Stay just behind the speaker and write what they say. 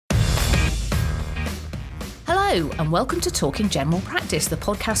Hello and welcome to Talking General Practice, the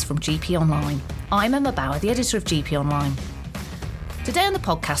podcast from GP Online. I'm Emma Bauer, the editor of GP Online. Today on the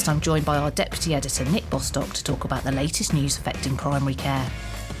podcast I'm joined by our deputy editor Nick Bostock to talk about the latest news affecting primary care.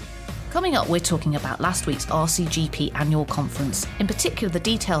 Coming up, we're talking about last week's RCGP annual conference, in particular the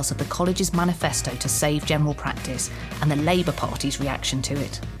details of the college's manifesto to save general practice and the Labour Party's reaction to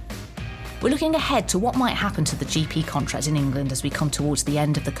it. We're looking ahead to what might happen to the GP contract in England as we come towards the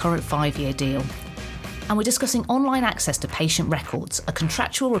end of the current 5-year deal. And we're discussing online access to patient records, a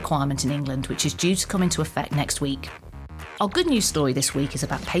contractual requirement in England which is due to come into effect next week. Our good news story this week is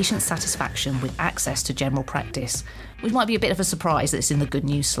about patient satisfaction with access to general practice, which might be a bit of a surprise that it's in the good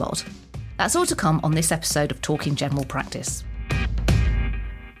news slot. That's all to come on this episode of Talking General Practice.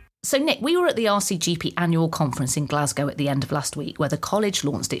 So Nick, we were at the RCGP annual conference in Glasgow at the end of last week, where the college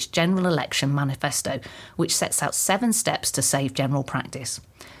launched its general election manifesto, which sets out 7 steps to save general practice.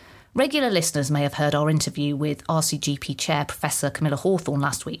 Regular listeners may have heard our interview with RCGP Chair Professor Camilla Hawthorne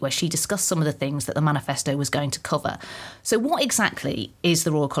last week, where she discussed some of the things that the manifesto was going to cover. So what exactly is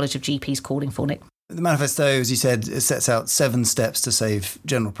the Royal College of GPs calling for, Nick? The manifesto, as you said, sets out 7 steps to save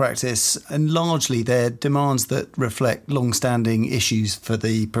general practice, and largely they're demands that reflect long-standing issues for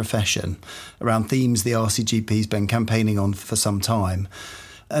the profession around themes the RCGP's been campaigning on for some time.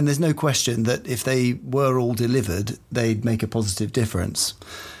 And there's no question that if they were all delivered, they'd make a positive difference.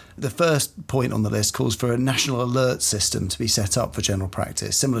 The first point on the list calls for a national alert system to be set up for general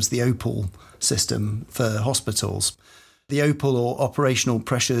practice, similar to the OPAL system for hospitals. The OPAL, or Operational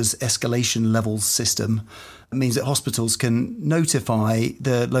Pressures Escalation Levels system, means that hospitals can notify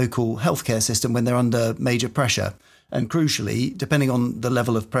the local healthcare system when they're under major pressure. And crucially, depending on the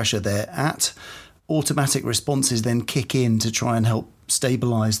level of pressure they're at, automatic responses then kick in to try and help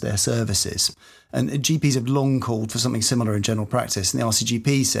stabilise their services. And GPs have long called for something similar in general practice. And the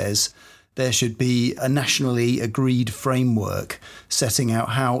RCGP says there should be a nationally agreed framework setting out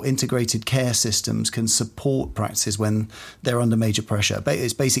how integrated care systems can support practices when they're under major pressure.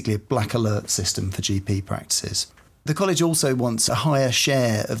 It's basically a black alert system for GP practices. The college also wants a higher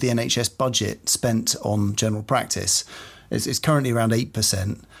share of the NHS budget spent on general practice. It's currently around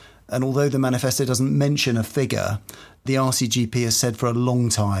 8%. And although the manifesto doesn't mention a figure, the RCGP has said for a long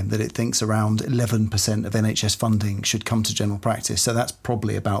time that it thinks around 11% of NHS funding should come to general practice. So that's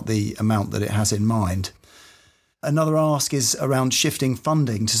probably about the amount that it has in mind. Another ask is around shifting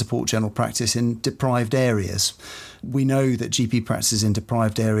funding to support general practice in deprived areas. We know that GP practices in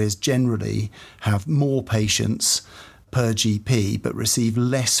deprived areas generally have more patients per GP, but receive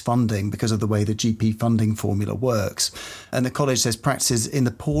less funding because of the way the GP funding formula works. And the college says practices in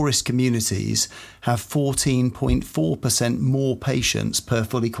the poorest communities have 14.4% more patients per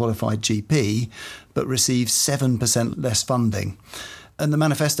fully qualified GP, but receive 7% less funding. And the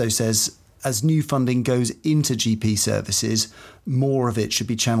manifesto says as new funding goes into GP services, more of it should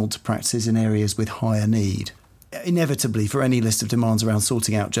be channeled to practices in areas with higher need. Inevitably, for any list of demands around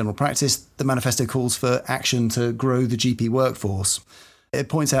sorting out general practice, the manifesto calls for action to grow the GP workforce. It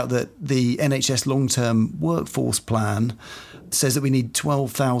points out that the NHS long-term workforce plan says that we need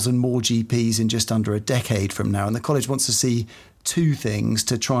 12,000 more GPs in just under a decade from now, and the college wants to see 2 things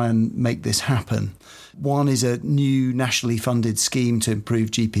to try and make this happen. One is a new nationally funded scheme to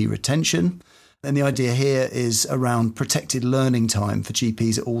improve GP retention. And the idea here is around protected learning time for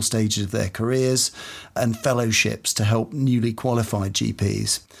GPs at all stages of their careers and fellowships to help newly qualified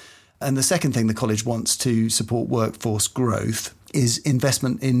GPs. And the second thing the college wants to support workforce growth is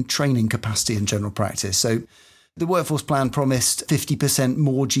investment in training capacity in general practice. So the workforce plan promised 50%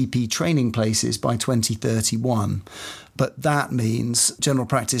 more GP training places by 2031. But that means general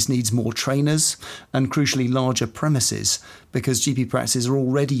practice needs more trainers and, crucially, larger premises, because GP practices are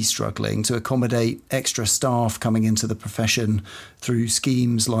already struggling to accommodate extra staff coming into the profession through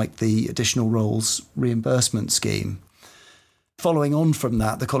schemes like the Additional Roles Reimbursement Scheme. Following on from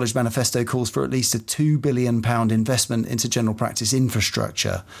that, the college manifesto calls for at least a £2 billion investment into general practice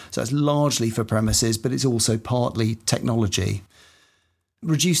infrastructure. So it's largely for premises, but it's also partly technology.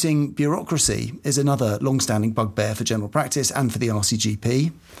 Reducing bureaucracy is another long-standing bugbear for general practice and for the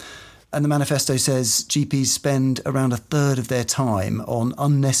RCGP. And the manifesto says GPs spend around a third of their time on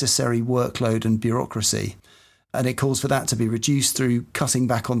unnecessary workload and bureaucracy. And it calls for that to be reduced through cutting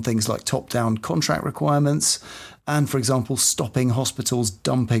back on things like top-down contract requirements and, for example, stopping hospitals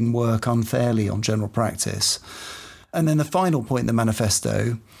dumping work unfairly on general practice. And then the final point in the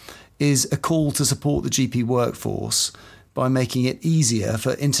manifesto is a call to support the GP workforce by making it easier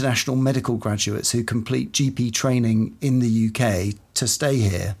for international medical graduates who complete GP training in the UK to stay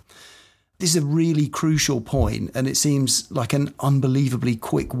here. This is a really crucial point, and it seems like an unbelievably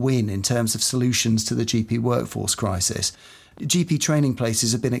quick win in terms of solutions to the GP workforce crisis. GP training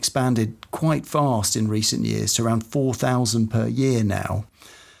places have been expanded quite fast in recent years to around 4,000 per year now.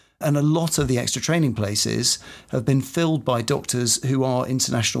 And a lot of the extra training places have been filled by doctors who are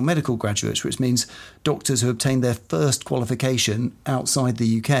international medical graduates, which means doctors who obtained their first qualification outside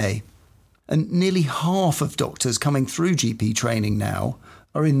the UK. And nearly half of doctors coming through GP training now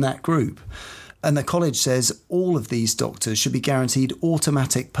are in that group. And the college says all of these doctors should be guaranteed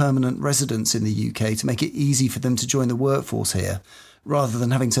automatic permanent residence in the UK to make it easy for them to join the workforce here, rather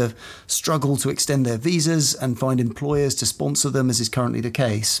than having to struggle to extend their visas and find employers to sponsor them, as is currently the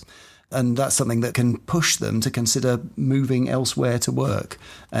case. And that's something that can push them to consider moving elsewhere to work,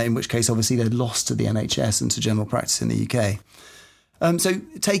 in which case, obviously, they're lost to the NHS and to general practice in the UK. So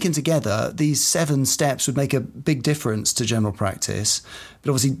taken together, these 7 steps would make a big difference to general practice,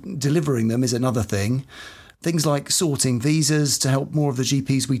 but obviously delivering them is another thing. Things like sorting visas to help more of the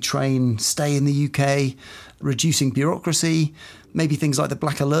GPs we train stay in the UK, reducing bureaucracy, maybe things like the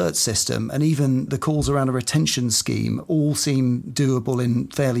black alert system, and even the calls around a retention scheme all seem doable in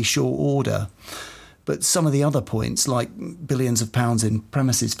fairly short order. But some of the other points, like billions of pounds in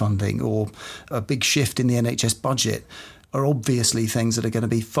premises funding or a big shift in the NHS budget, are obviously things that are going to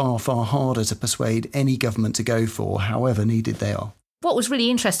be far, far harder to persuade any government to go for, however needed they are. What was really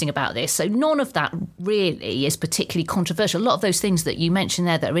interesting about this, so none of that really is particularly controversial. A lot of those things that you mentioned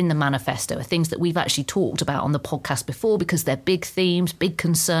there that are in the manifesto are things that we've actually talked about on the podcast before because they're big themes, big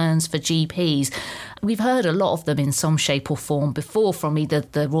concerns for GPs. We've heard a lot of them in some shape or form before from either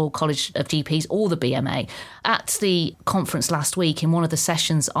the Royal College of GPs or the BMA. At the conference last week, in one of the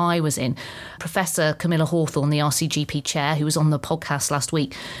sessions I was in, Professor Camilla Hawthorne, the RCGP chair, who was on the podcast last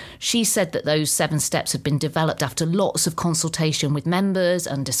week, she said that those 7 steps have been developed after lots of consultation with members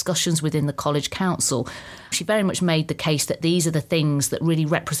and discussions within the College Council. She very much made the case that these are the things that really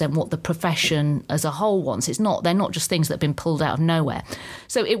represent what the profession as a whole wants. They're not just things that have been pulled out of nowhere.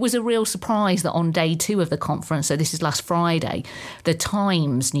 So it was a real surprise that on day 2 of the conference, so this is last Friday, the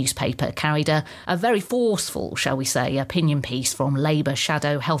Times newspaper carried a very forceful, shall we say, opinion piece from Labour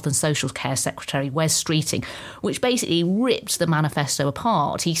Shadow Health and Social Care Secretary Wes Streeting, which basically ripped the manifesto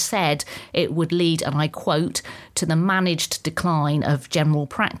apart. He said it would lead, and I quote, to the managed decline of general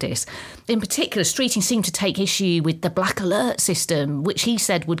practice. In particular, Streeting seemed to take issue with the black alert system, which he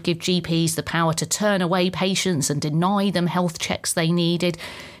said would give GPs the power to turn away patients and deny them health checks they needed.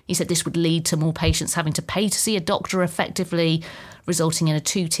 He said this would lead to more patients having to pay to see a doctor effectively, resulting in a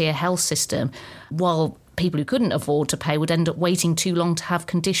 2-tier health system, while people who couldn't afford to pay would end up waiting too long to have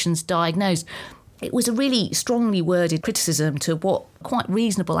conditions diagnosed. It was a really strongly worded criticism to what quite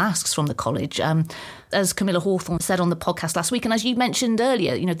reasonable asks from the college. As Camilla Hawthorne said on the podcast last week, and as you mentioned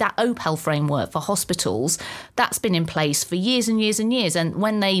earlier, that OPEL framework for hospitals, that's been in place for years and years and years. And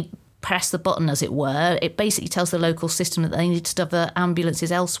when they press the button, as it were, it basically tells the local system that they need to divert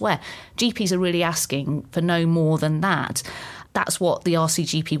ambulances elsewhere. GPs are really asking for no more than that. That's what the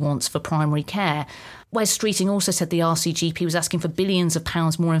RCGP wants for primary care. Wes Streeting also said the RCGP was asking for billions of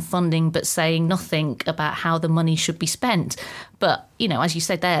pounds more in funding, but saying nothing about how the money should be spent. But, as you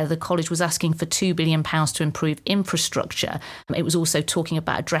said there, the college was asking for £2 billion to improve infrastructure. It was also talking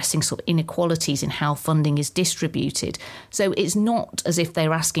about addressing sort of inequalities in how funding is distributed. So it's not as if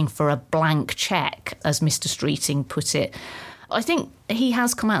they're asking for a blank cheque, as Mr. Streeting put it. I think he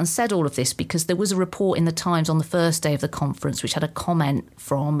has come out and said all of this because there was a report in the Times on the first day of the conference which had a comment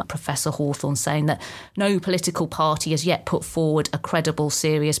from Professor Hawthorne saying that no political party has yet put forward a credible,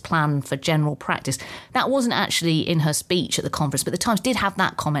 serious plan for general practice. That wasn't actually in her speech at the conference, but the Times did have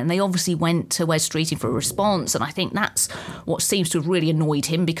that comment, and they obviously went to Wes Streeting for a response, and I think that's what seems to have really annoyed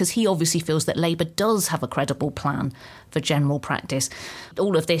him because he obviously feels that Labour does have a credible plan for general practice.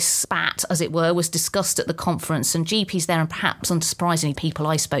 All of this spat, as it were, was discussed at the conference, and GPs there, and perhaps unsurprisingly people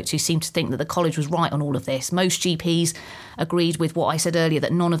I spoke to, seemed to think that the college was right on all of this. Most GPs agreed with what I said earlier,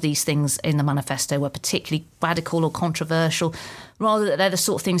 that none of these things in the manifesto were particularly radical or controversial, rather that they're the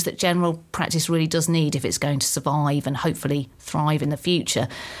sort of things that general practice really does need if it's going to survive and hopefully thrive in the future.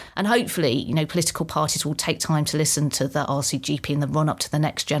 And hopefully, political parties will take time to listen to the RCGP in the run-up to the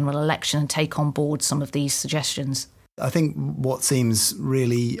next general election and take on board some of these suggestions. I think what seems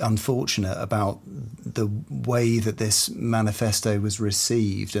really unfortunate about the way that this manifesto was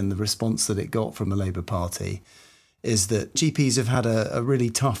received and the response that it got from the Labour Party is that GPs have had a really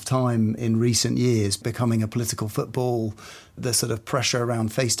tough time in recent years becoming a political football, the sort of pressure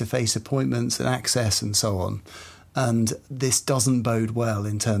around face-to-face appointments and access and so on. And this doesn't bode well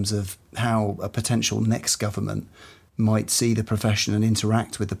in terms of how a potential next government might see the profession and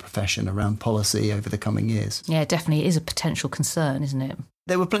interact with the profession around policy over the coming years. Yeah, definitely. It is a potential concern, isn't it?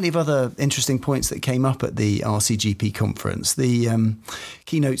 There were plenty of other interesting points that came up at the RCGP conference. The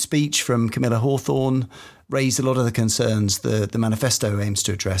keynote speech from Camilla Hawthorne raised a lot of the concerns the manifesto aims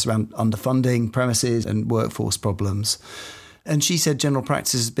to address around underfunding, premises and workforce problems. And she said general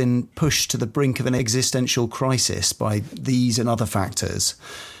practice has been pushed to the brink of an existential crisis by these and other factors.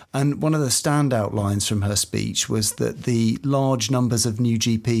 And one of the standout lines from her speech was that the large numbers of new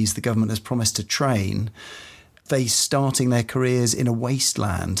GPs the government has promised to train face starting their careers in a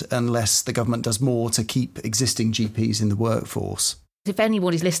wasteland unless the government does more to keep existing GPs in the workforce. If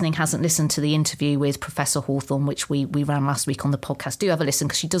anybody's listening hasn't listened to the interview with Professor Hawthorne, which we ran last week on the podcast, do have a listen,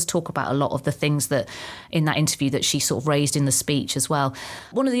 because she does talk about a lot of the things that in that interview that she sort of raised in the speech as well.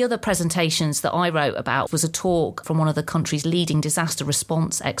 One of the other presentations that I wrote about was a talk from one of the country's leading disaster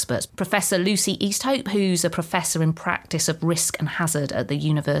response experts, Professor Lucy Easthope, who's a professor in practice of risk and hazard at the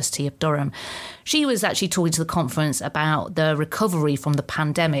University of Durham. She was actually talking to the conference about the recovery from the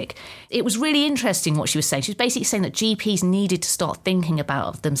pandemic. It was really interesting what she was saying. She was basically saying that GPs needed to start thinking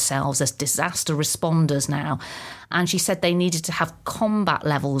about themselves as disaster responders now. And she said they needed to have combat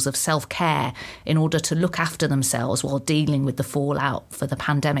levels of self-care in order to look after themselves while dealing with the fallout for the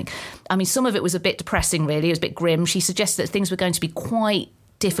pandemic. I mean, some of it was a bit depressing, really. It was a bit grim. She suggested that things were going to be quite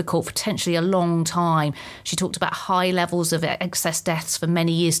difficult, potentially a long time. She talked about high levels of excess deaths for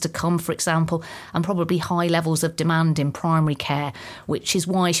many years to come, for example, and probably high levels of demand in primary care, which is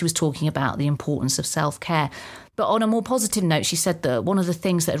why she was talking about the importance of self-care. But on a more positive note, she said that one of the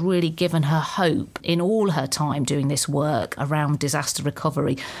things that had really given her hope in all her time doing this work around disaster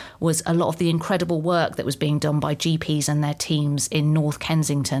recovery was a lot of the incredible work that was being done by GPs and their teams in North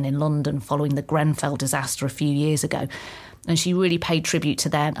Kensington in London following the Grenfell disaster a few years ago. And she really paid tribute to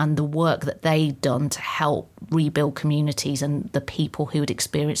them and the work that they'd done to help rebuild communities and the people who had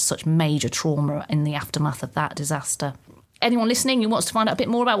experienced such major trauma in the aftermath of that disaster. Anyone listening who wants to find out a bit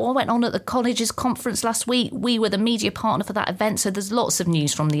more about what went on at the college's conference last week, we were the media partner for that event, so there's lots of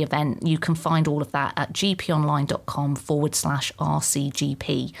news from the event. You can find all of that at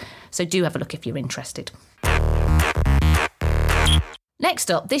gponline.com/RCGP. So do have a look if you're interested.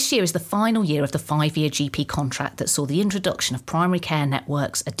 Next up, this year is the final year of the 5-year GP contract that saw the introduction of primary care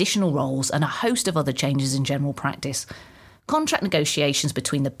networks, additional roles and a host of other changes in general practice. Contract negotiations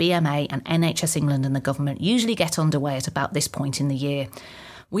between the BMA and NHS England and the government usually get underway at about this point in the year.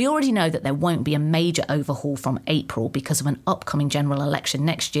 We already know that there won't be a major overhaul from April because of an upcoming general election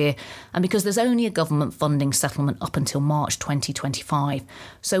next year and because there's only a government funding settlement up until March 2025.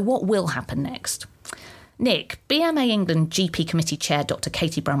 So what will happen next? Nick, BMA England GP Committee Chair Dr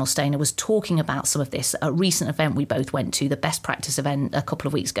Katie Bramall-Stainer was talking about some of this at a recent event we both went to, the Best Practice event a couple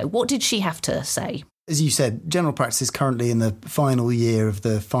of weeks ago. What did she have to say? As you said, general practice is currently in the final year of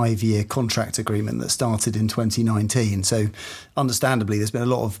the 5-year contract agreement that started in 2019. So understandably, there's been a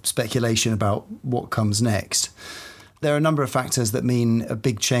lot of speculation about what comes next. There are a number of factors that mean a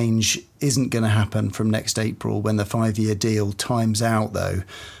big change isn't going to happen from next April when the 5-year deal times out, though.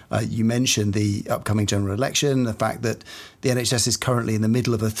 You mentioned the upcoming general election, the fact that the NHS is currently in the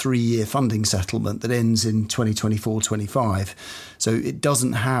middle of a 3-year funding settlement that ends in 2024-25. So it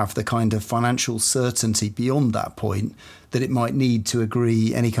doesn't have the kind of financial certainty beyond that point that it might need to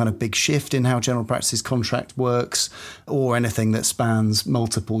agree any kind of big shift in how general practice contract works or anything that spans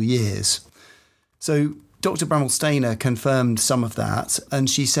multiple years. So Dr Bramall-Stainer confirmed some of that, and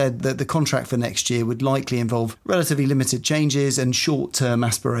she said that the contract for next year would likely involve relatively limited changes and short-term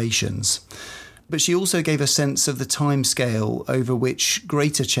aspirations. But she also gave a sense of the timescale over which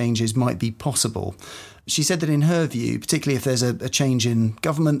greater changes might be possible. She said that in her view, particularly if there's a change in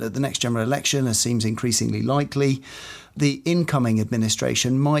government at the next general election, as seems increasingly likely, the incoming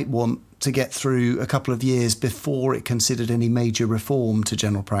administration might want to get through a couple of years before it considered any major reform to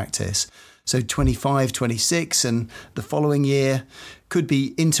general practice. So 25, 26 and the following year could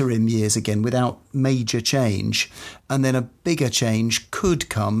be interim years again without major change. And then a bigger change could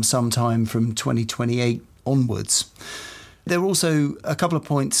come sometime from 2028 onwards. There were also a couple of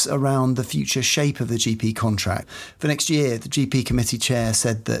points around the future shape of the GP contract. For next year, the GP committee chair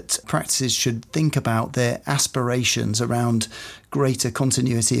said that practices should think about their aspirations around greater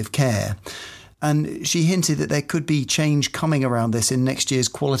continuity of care. And she hinted that there could be change coming around this in next year's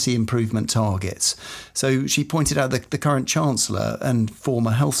quality improvement targets. So she pointed out that the current Chancellor and former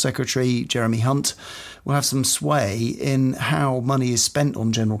Health Secretary, Jeremy Hunt, will have some sway in how money is spent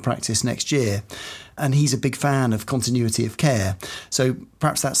on general practice next year. And he's a big fan of continuity of care. So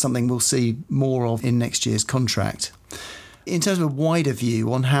perhaps that's something we'll see more of in next year's contract. In terms of a wider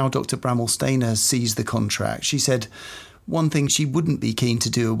view on how Dr. Bramall-Stainer sees the contract, she said one thing she wouldn't be keen to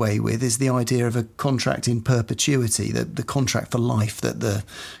do away with is the idea of a contract in perpetuity, the contract for life that the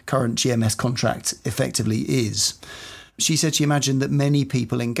current GMS contract effectively is. She said she imagined that many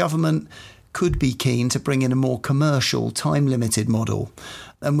people in government could be keen to bring in a more commercial, time-limited model.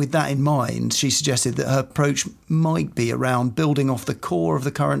 And with that in mind, she suggested that her approach might be around building off the core of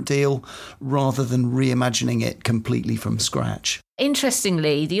the current deal rather than reimagining it completely from scratch.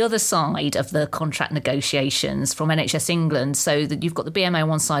 Interestingly, the other side of the contract negotiations from NHS England, so that you've got the BMA on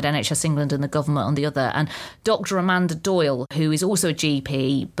one side, NHS England and the government on the other, and Dr. Amanda Doyle, who is also a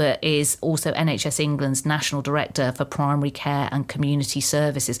GP, but is also NHS England's National Director for Primary Care and Community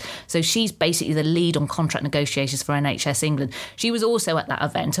Services. So she's basically the lead on contract negotiations for NHS England. She was also at that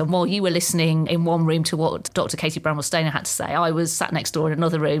event, and while you were listening in one room to what Dr. Katie Bramall-Stainer had to say, I was sat next door in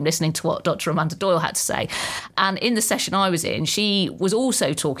another room listening to what Dr. Amanda Doyle had to say. And in the session I was in, she was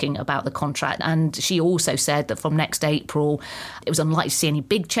also talking about the contract, and she also said that from next April it was unlikely to see any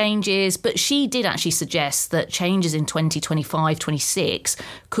big changes, but she did actually suggest that changes in 2025-26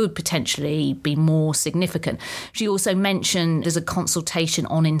 could potentially be more significant. She also mentioned there's a consultation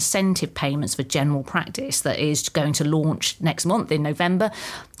on incentive payments for general practice that is going to launch next month in November.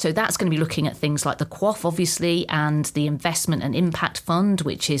 So that's going to be looking at things like the QOF, obviously, and the Investment and Impact Fund,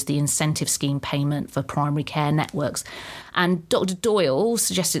 which is the incentive scheme payment for primary care networks. And Dr. Doyle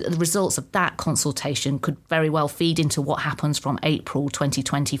suggested that the results of that consultation could very well feed into what happens from April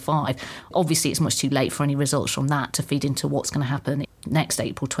 2025. Obviously, it's much too late for any results from that to feed into what's going to happen next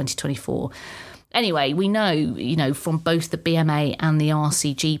April 2024. Anyway, we know, from both the BMA and the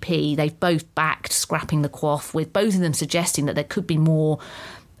RCGP, they've both backed scrapping the QOF, with both of them suggesting that there could be more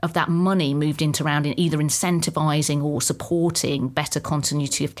of that money moved into around in either incentivising or supporting better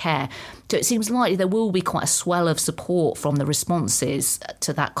continuity of care. So it seems likely there will be quite a swell of support from the responses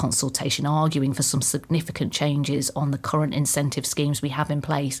to that consultation, arguing for some significant changes on the current incentive schemes we have in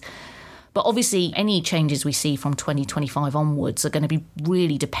place. But obviously, any changes we see from 2025 onwards are going to be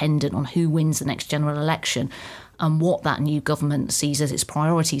really dependent on who wins the next general election and what that new government sees as its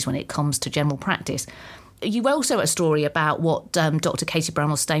priorities when it comes to general practice. You also wrote a story about what Dr. Katie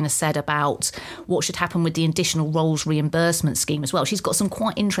Bramall-Stainer said about what should happen with the additional roles reimbursement scheme as well. She's got some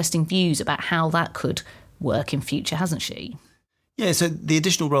quite interesting views about how that could work in future, hasn't she? Yeah, so the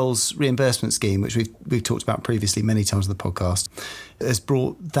additional roles reimbursement scheme, which we've talked about previously many times on the podcast, has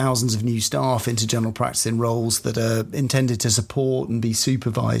brought thousands of new staff into general practice in roles that are intended to support and be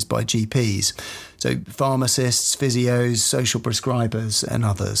supervised by GPs. So pharmacists, physios, social prescribers and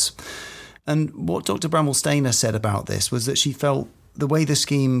others. And what Dr. Bramall-Stainer said about this was that she felt the way the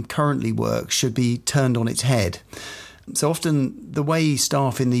scheme currently works should be turned on its head. So often the way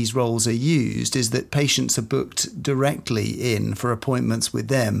staff in these roles are used is that patients are booked directly in for appointments with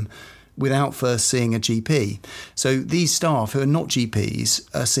them without first seeing a GP. So these staff who are not GPs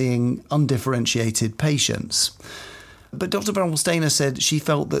are seeing undifferentiated patients. But Dr. Bramall-Stainer said she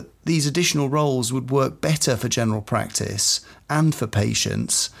felt that these additional roles would work better for general practice and for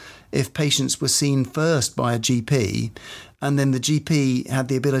patients if patients were seen first by a GP, and then the GP had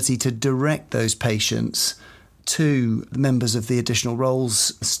the ability to direct those patients to the members of the additional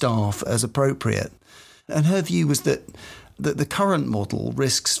roles staff as appropriate. And her view was that the current model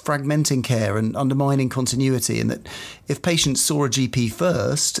risks fragmenting care and undermining continuity, and that if patients saw a GP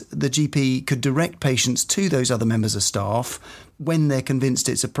first, the GP could direct patients to those other members of staff when they're convinced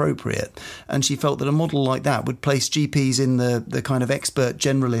it's appropriate. And she felt that a model like that would place GPs in the kind of expert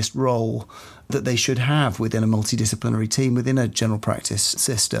generalist role that they should have within a multidisciplinary team, within a general practice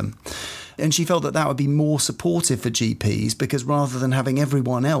system. And she felt that that would be more supportive for GPs, because rather than having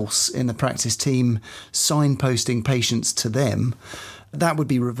everyone else in the practice team signposting patients to them, that would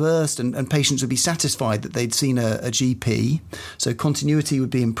be reversed, and patients would be satisfied that they'd seen a GP. So continuity would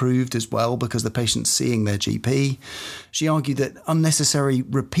be improved as well because the patient's seeing their GP. She argued that unnecessary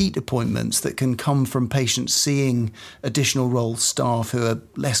repeat appointments that can come from patients seeing additional role staff who are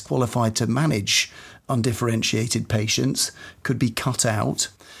less qualified to manage undifferentiated patients could be cut out.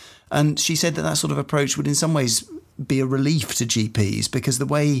 And she said that sort of approach would in some ways be a relief to GPs, because the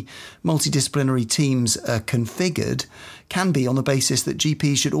way multidisciplinary teams are configured can be on the basis that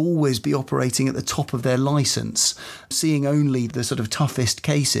GPs should always be operating at the top of their licence, seeing only the sort of toughest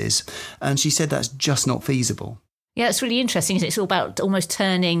cases. And she said that's just not feasible. Yeah, it's really interesting, isn't it? It's all about almost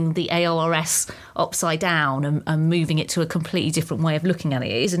turning the ALRS upside down and moving it to a completely different way of looking at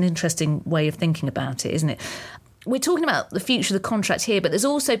it. It is an interesting way of thinking about it, isn't it? we're talking about the future of the contract here, but there's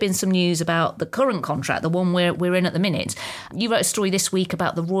also been some news about the current contract, the one we're in at the minute. You wrote a story this week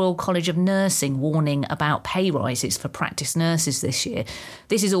about the Royal College of Nursing warning about pay rises for practice nurses this year.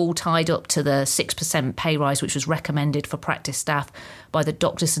 This is all tied up to the 6% pay rise which was recommended for practice staff by the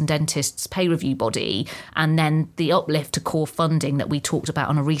Doctors and Dentists Pay Review Body, and then the uplift to core funding that we talked about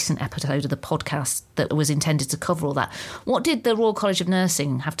on a recent episode of the podcast that was intended to cover all that. What did the Royal College of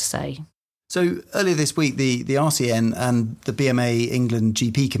Nursing have to say? So earlier this week, the RCN and the BMA England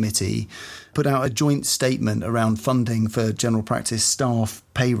GP Committee put out a joint statement around funding for general practice staff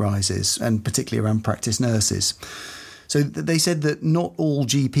pay rises, and particularly around practice nurses. So they said that not all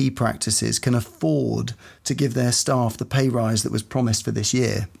GP practices can afford to give their staff the pay rise that was promised for this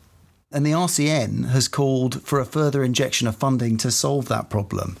year. And the RCN has called for a further injection of funding to solve that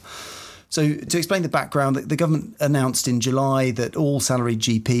problem. So to explain the background, the government announced in July that all salaried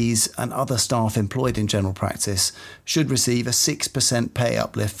GPs and other staff employed in general practice should receive a 6% pay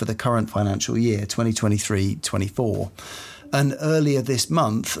uplift for the current financial year, 2023-24. And earlier this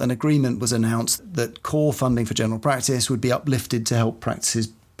month, an agreement was announced that core funding for general practice would be uplifted to help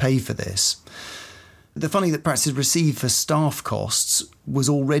practices pay for this. The funding that practices receive for staff costs was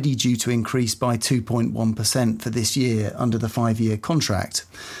already due to increase by 2.1% for this year under the 5-year contract.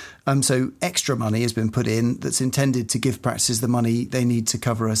 So extra money has been put in that's intended to give practices the money they need to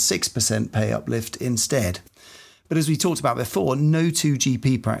cover a 6% pay uplift instead. But as we talked about before, no two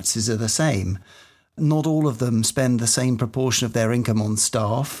GP practices are the same. Not all of them spend the same proportion of their income on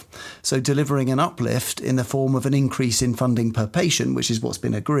staff, so delivering an uplift in the form of an increase in funding per patient, which is what's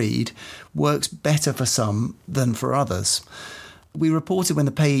been agreed, works better for some than for others. We reported when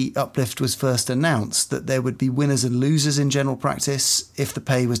the pay uplift was first announced that there would be winners and losers in general practice if the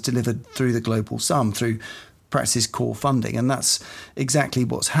pay was delivered through the global sum, through practice core funding, and that's exactly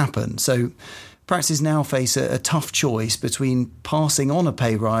what's happened. So practices now face a tough choice between passing on a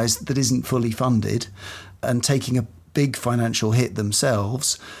pay rise that isn't fully funded and taking a big financial hit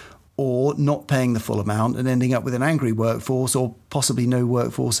themselves, or not paying the full amount and ending up with an angry workforce, or possibly no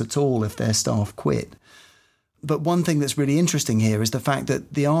workforce at all if their staff quit. But one thing that's really interesting here is the fact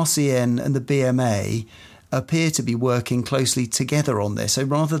that the RCN and the BMA appear to be working closely together on this. So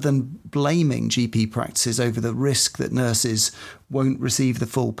rather than blaming GP practices over the risk that nurses won't receive the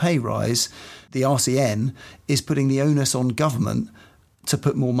full pay rise, the RCN is putting the onus on government to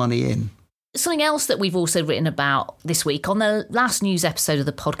put more money in. Something else that we've also written about this week, on the last news episode of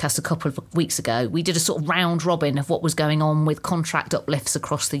the podcast a couple of weeks ago, we did a sort of round robin of what was going on with contract uplifts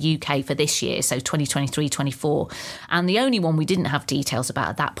across the UK for this year, so 2023-24. And the only one we didn't have details about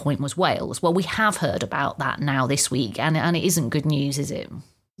at that point was Wales. Well, we have heard about that now this week, and it isn't good news, is it?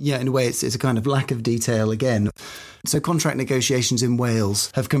 Yeah, in a way, it's a kind of lack of detail again. So contract negotiations in Wales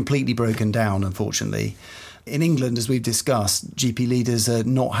have completely broken down, unfortunately. In England, as we've discussed, GP leaders are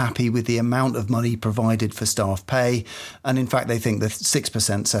not happy with the amount of money provided for staff pay. And in fact, they think the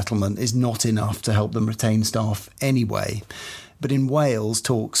 6% settlement is not enough to help them retain staff anyway. But in Wales,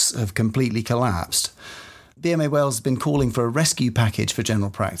 talks have completely collapsed. BMA Wales has been calling for a rescue package for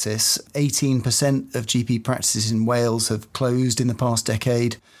general practice. 18% of GP practices in Wales have closed in the past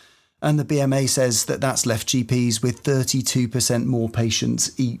decade. And the BMA says that that's left GPs with 32% more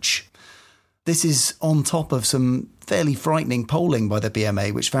patients each. This is on top of some fairly frightening polling by the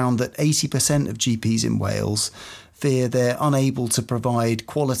BMA, which found that 80% of GPs in Wales fear they're unable to provide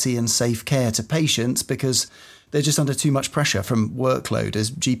quality and safe care to patients because they're just under too much pressure from workload as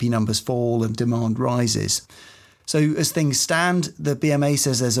GP numbers fall and demand rises. So as things stand, the BMA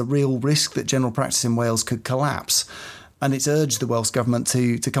says there's a real risk that general practice in Wales could collapse. And it's urged the Welsh Government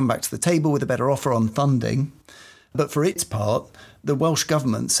to come back to the table with a better offer on funding. But for its part, the Welsh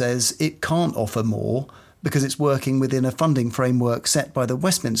Government says it can't offer more because it's working within a funding framework set by the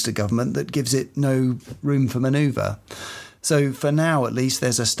Westminster Government that gives it no room for manoeuvre. So for now, at least,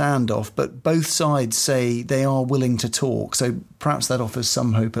 there's a standoff, but both sides say they are willing to talk. So perhaps that offers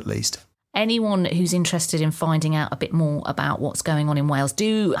some hope at least. Anyone who's interested in finding out a bit more about what's going on in Wales,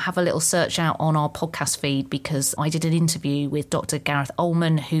 do have a little search out on our podcast feed, because I did an interview with Dr. Gareth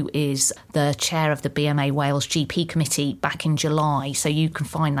Ullman, who is the chair of the BMA Wales GP Committee, back in July. So you can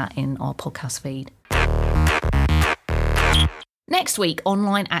find that in our podcast feed. Next week,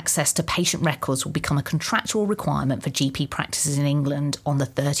 online access to patient records will become a contractual requirement for GP practices in England on the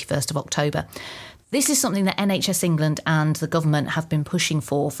 31st of October. This is something that NHS England and the government have been pushing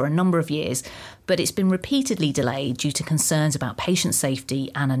for a number of years, but it's been repeatedly delayed due to concerns about patient safety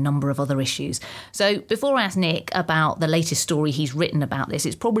and a number of other issues. So before I ask Nick about the latest story he's written about this,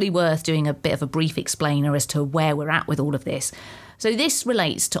 it's probably worth doing a bit of a brief explainer as to where we're at with all of this. So this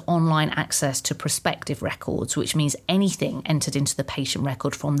relates to online access to prospective records, which means anything entered into the patient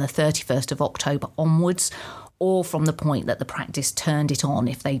record from the 31st of October onwards, or from the point that the practice turned it on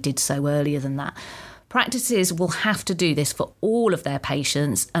if they did so earlier than that. Practices will have to do this for all of their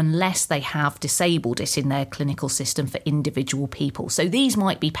patients unless they have disabled it in their clinical system for individual people. So these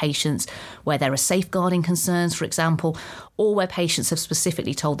might be patients where there are safeguarding concerns, for example, or where patients have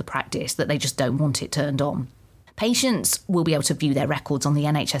specifically told the practice that they just don't want it turned on. Patients will be able to view their records on the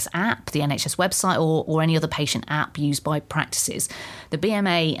NHS app, the NHS website, or any other patient app used by practices. The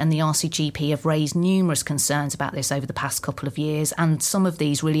BMA and the RCGP have raised numerous concerns about this over the past couple of years, and some of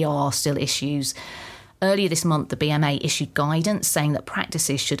these really are still issues. Earlier this month, the BMA issued guidance saying that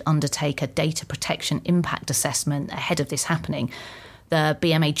practices should undertake a data protection impact assessment ahead of this happening. The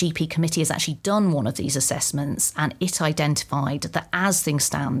BMA GP committee has actually done one of these assessments, and it identified that as things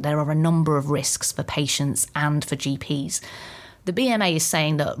stand, there are a number of risks for patients and for GPs. The BMA is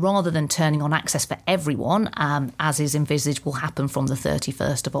saying that rather than turning on access for everyone, as is envisaged will happen from the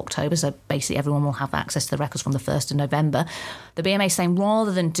 31st of October, so basically everyone will have access to the records from the 1st of November, the BMA is saying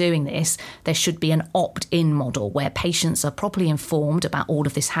rather than doing this, there should be an opt-in model where patients are properly informed about all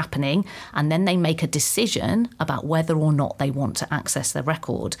of this happening, and then they make a decision about whether or not they want to access their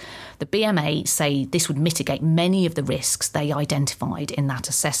record. The BMA say this would mitigate many of the risks they identified in that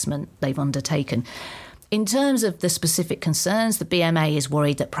assessment they've undertaken. In terms of the specific concerns, the BMA is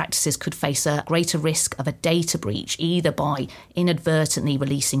worried that practices could face a greater risk of a data breach, either by inadvertently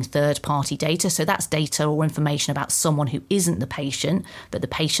releasing third-party data, so that's data or information about someone who isn't the patient, that the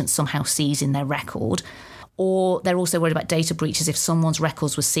patient somehow sees in their record, or they're also worried about data breaches if someone's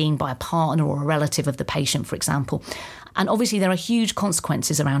records were seen by a partner or a relative of the patient, for example. And obviously there are huge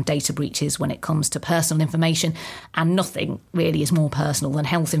consequences around data breaches when it comes to personal information, and nothing really is more personal than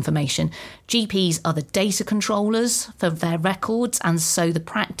health information. GPs are the data controllers for their records, and so the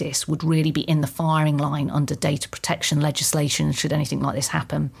practice would really be in the firing line under data protection legislation should anything like this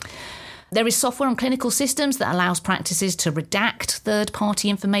happen. There is software on clinical systems that allows practices to redact third-party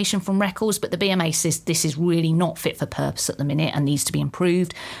information from records, but the BMA says this is really not fit for purpose at the minute and needs to be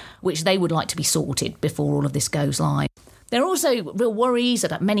improved, which they would like to be sorted before all of this goes live. There are also real worries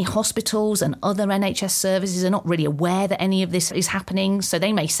that many hospitals and other NHS services are not really aware that any of this is happening, so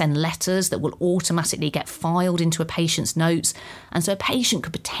they may send letters that will automatically get filed into a patient's notes, and so a patient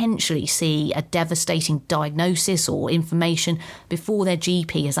could potentially see a devastating diagnosis or information before their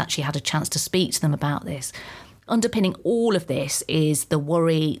GP has actually had a chance to speak to them about this. Underpinning all of this is the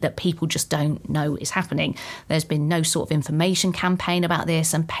worry that people just don't know is happening. There's been no sort of information campaign about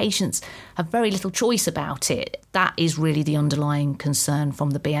this, and patients have very little choice about it. That is really the underlying concern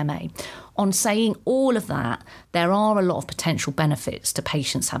from the BMA. On saying all of that, there are a lot of potential benefits to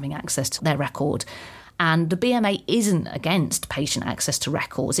patients having access to their record. And the BMA isn't against patient access to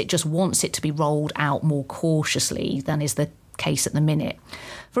records. It just wants it to be rolled out more cautiously than is the case at the minute.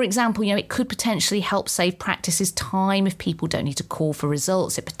 For example, it could potentially help save practices time if people don't need to call for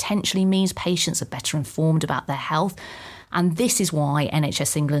results. It potentially means patients are better informed about their health. And this is why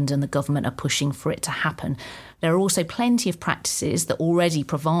NHS England and the government are pushing for it to happen. There are also plenty of practices that already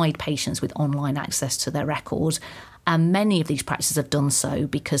provide patients with online access to their records. And many of these practices have done so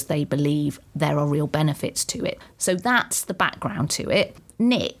because they believe there are real benefits to it. So that's the background to it.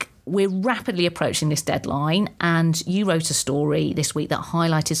 Nick, we're rapidly approaching this deadline, and you wrote a story this week that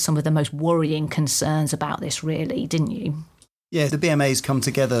highlighted some of the most worrying concerns about this, really, didn't you? Yeah, the BMA's come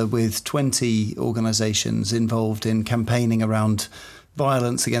together with 20 organisations involved in campaigning around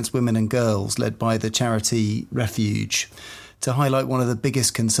violence against women and girls, led by the charity Refuge, to highlight one of the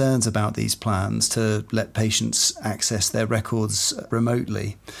biggest concerns about these plans to let patients access their records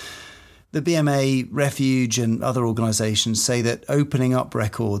remotely. The BMA, Refuge and other organisations say that opening up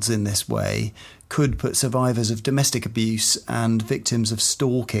records in this way could put survivors of domestic abuse and victims of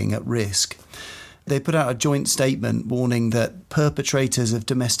stalking at risk. They put out a joint statement warning that perpetrators of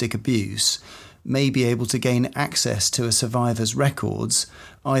domestic abuse may be able to gain access to a survivor's records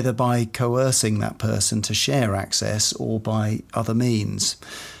either by coercing that person to share access or by other means.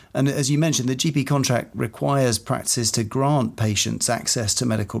 And as you mentioned, the GP contract requires practices to grant patients access to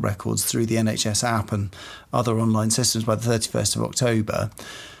medical records through the NHS app and other online systems by the 31st of October.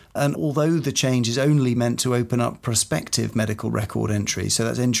 And although the change is only meant to open up prospective medical record entries, so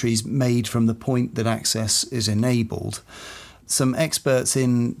that's entries made from the point that access is enabled, some experts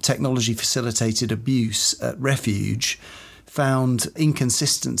in technology-facilitated abuse at Refuge found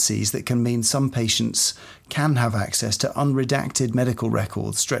inconsistencies that can mean some patients can have access to unredacted medical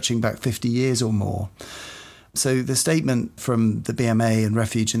records stretching back 50 years or more. So the statement from the BMA and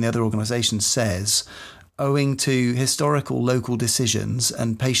Refuge and the other organisations says, owing to historical local decisions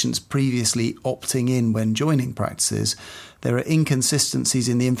and patients previously opting in when joining practices, there are inconsistencies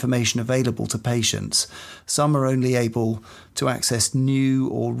in the information available to patients. Some are only able to access new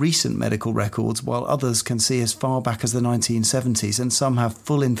or recent medical records, while others can see as far back as the 1970s, and some have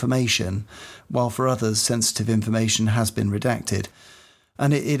full information, while for others sensitive information has been redacted.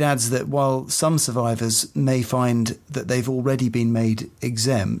 And it adds that while some survivors may find that they've already been made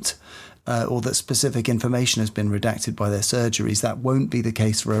exempt, or that specific information has been redacted by their surgeries, that won't be the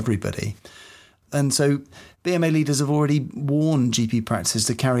case for everybody. And so BMA leaders have already warned GP practices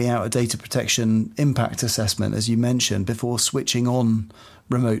to carry out a data protection impact assessment, as you mentioned, before switching on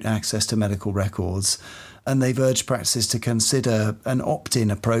remote access to medical records. And they've urged practices to consider an opt-in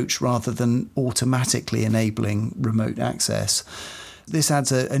approach rather than automatically enabling remote access. This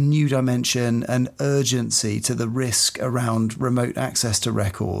adds a new dimension and urgency to the risk around remote access to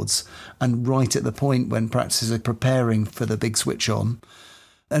records, and right at the point when practices are preparing for the big switch on.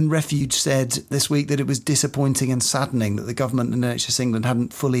 And Refuge said this week that it was disappointing and saddening that the government and NHS England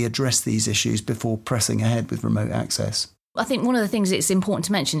hadn't fully addressed these issues before pressing ahead with remote access. I think one of the things it's important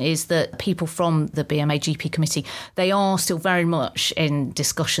to mention is that people from the BMA GP committee, they are still very much in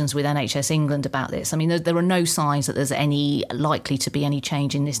discussions with NHS England about this. I mean, there are no signs that there's any likely to be any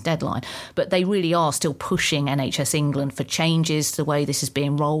change in this deadline, but they really are still pushing NHS England for changes to the way this is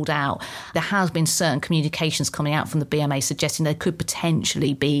being rolled out. There has been certain communications coming out from the BMA suggesting there could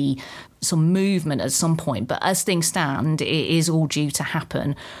potentially be some movement at some point, but as things stand, it is all due to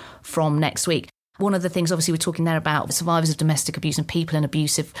happen from next week. One of the things, obviously, we're talking there about survivors of domestic abuse and people in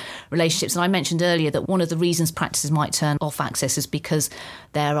abusive relationships. And I mentioned earlier that one of the reasons practices might turn off access is because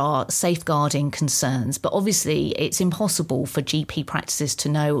there are safeguarding concerns. But obviously, it's impossible for GP practices to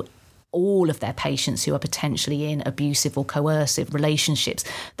know all of their patients who are potentially in abusive or coercive relationships.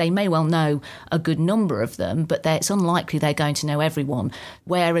 They may well know a good number of them, but it's unlikely they're going to know everyone.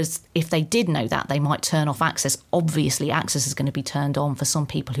 Whereas if they did know that, they might turn off access. Obviously, access is going to be turned on for some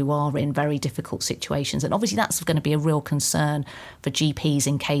people who are in very difficult situations. And obviously, that's going to be a real concern for GPs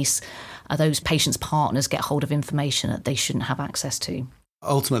in case those patients' partners get hold of information that they shouldn't have access to.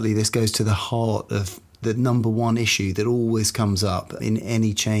 Ultimately, this goes to the heart of the number one issue that always comes up in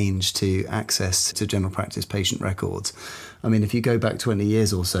any change to access to general practice patient records. I mean, if you go back 20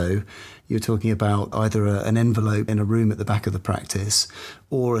 years or so, you're talking about either an envelope in a room at the back of the practice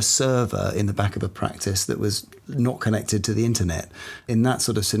or a server in the back of a practice that was not connected to the internet. In that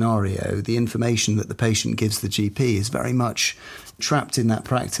sort of scenario, the information that the patient gives the GP is very much trapped in that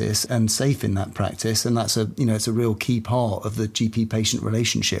practice and safe in that practice, and that's it's a real key part of the GP-patient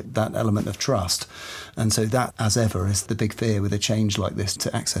relationship, that element of trust. And so that, as ever, is the big fear with a change like this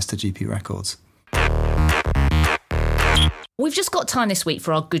to access to GP records. We've just got time this week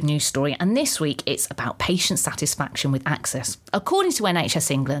for our good news story, and this week it's about patient satisfaction with access. According to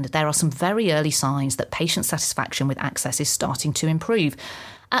NHS England, there are some very early signs that patient satisfaction with access is starting to improve.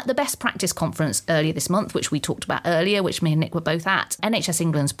 At the Best Practice Conference earlier this month, which we talked about earlier, which me and Nick were both at, NHS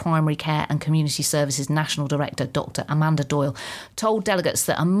England's Primary Care and Community Services National Director, Dr. Amanda Doyle, told delegates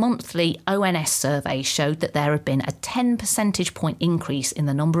that a monthly ONS survey showed that there had been a 10 percentage point increase in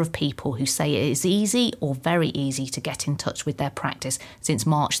the number of people who say it is easy or very easy to get in touch with their practice since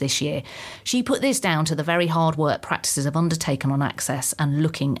March this year. She put this down to the very hard work practices have undertaken on access and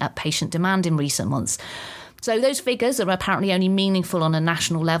looking at patient demand in recent months. So those figures are apparently only meaningful on a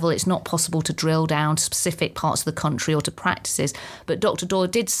national level. It's not possible to drill down to specific parts of the country or to practices. But Dr. Doyle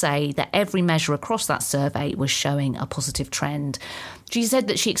did say that every measure across that survey was showing a positive trend. She said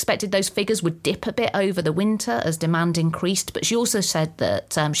that she expected those figures would dip a bit over the winter as demand increased, but she also said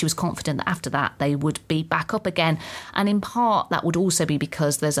that she was confident that after that they would be back up again. And in part, that would also be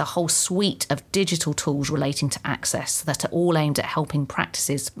because there's a whole suite of digital tools relating to access that are all aimed at helping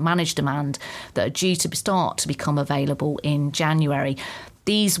practices manage demand that are due to start to become available in January.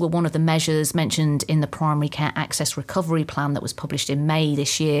 These were one of the measures mentioned in the Primary Care Access Recovery Plan that was published in May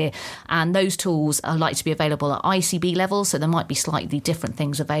this year. And those tools are likely to be available at ICB level, so there might be slightly different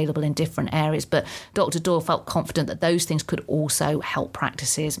things available in different areas. But Dr. Doyle felt confident that those things could also help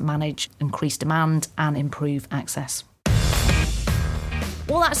practices manage increased demand and improve access.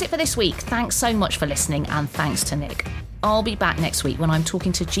 Well, that's it for this week. Thanks so much for listening, and thanks to Nick. I'll be back next week when I'm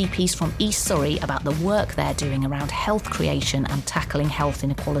talking to GPs from East Surrey about the work they're doing around health creation and tackling health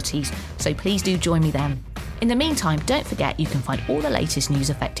inequalities. So please do join me then. In the meantime, don't forget you can find all the latest news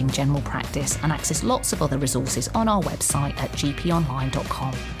affecting general practice and access lots of other resources on our website at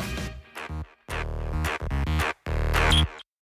gponline.com.